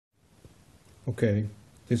Okay,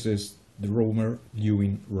 this is the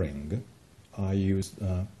Romer-Lewin ring. I used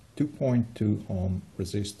a 2.2 ohm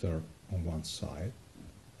resistor on one side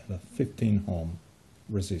and a 15 ohm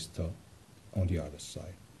resistor on the other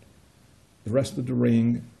side. The rest of the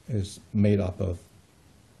ring is made up of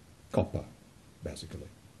copper, basically,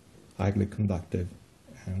 highly conductive,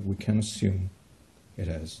 and we can assume it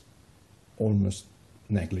has almost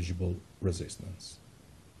negligible resistance.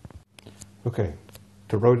 Okay,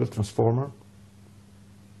 toroidal transformer,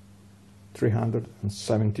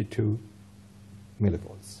 372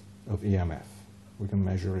 millivolts of EMF. We can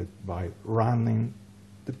measure it by running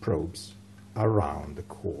the probes around the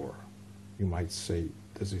core. You might say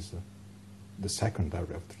this is the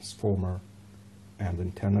secondary of the transformer, and the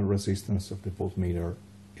internal resistance of the voltmeter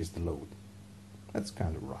is the load. That's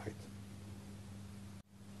kind of right.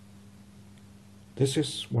 This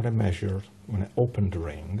is what I measured when I opened the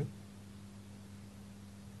ring.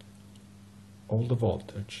 All the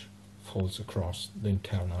voltage falls across the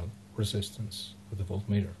internal resistance of the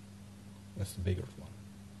voltmeter. That's the bigger one.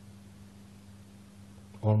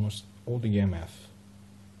 Almost all the EMF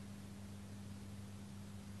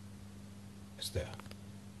is there.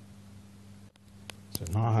 So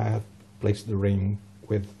now I have placed the ring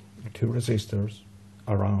with the two resistors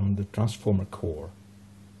around the transformer core.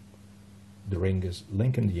 The ring is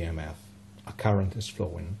linking the EMF, a current is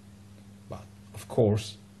flowing, but of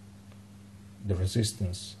course the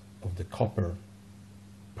resistance of the copper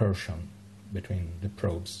portion between the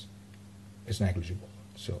probes is negligible,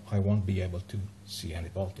 so I won't be able to see any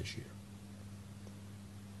voltage here.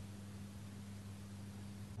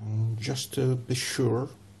 And just to be sure,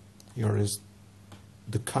 here is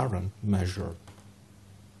the current measured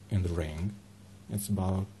in the ring. It's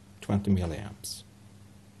about 20 milliamps.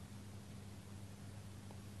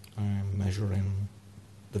 I'm measuring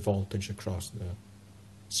the voltage across the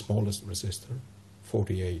smallest resistor,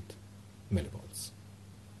 48 millivolts.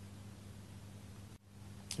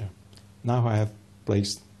 Yeah. Now I have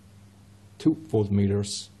placed 2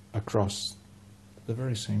 voltmeters across the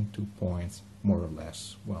very same 2 points, more or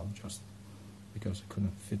less. Well, just because I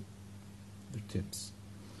couldn't fit the tips.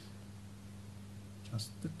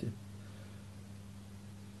 Just the tip.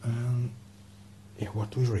 And yeah,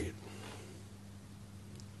 what we read?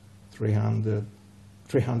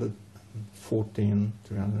 314,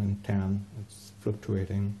 310, it's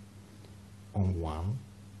fluctuating on one,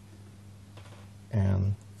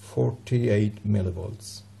 and 48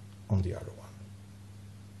 millivolts on the other one.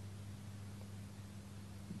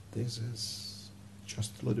 This is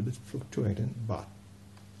just a little bit fluctuating, but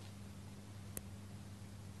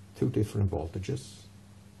 2 different voltages.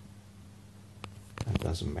 It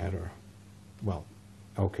doesn't matter. Well,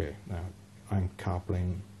 okay, now I'm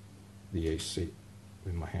coupling the AC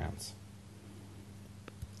with my hands.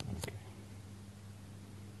 Okay.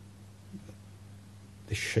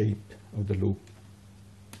 The shape of the loop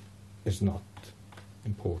is not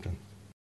important.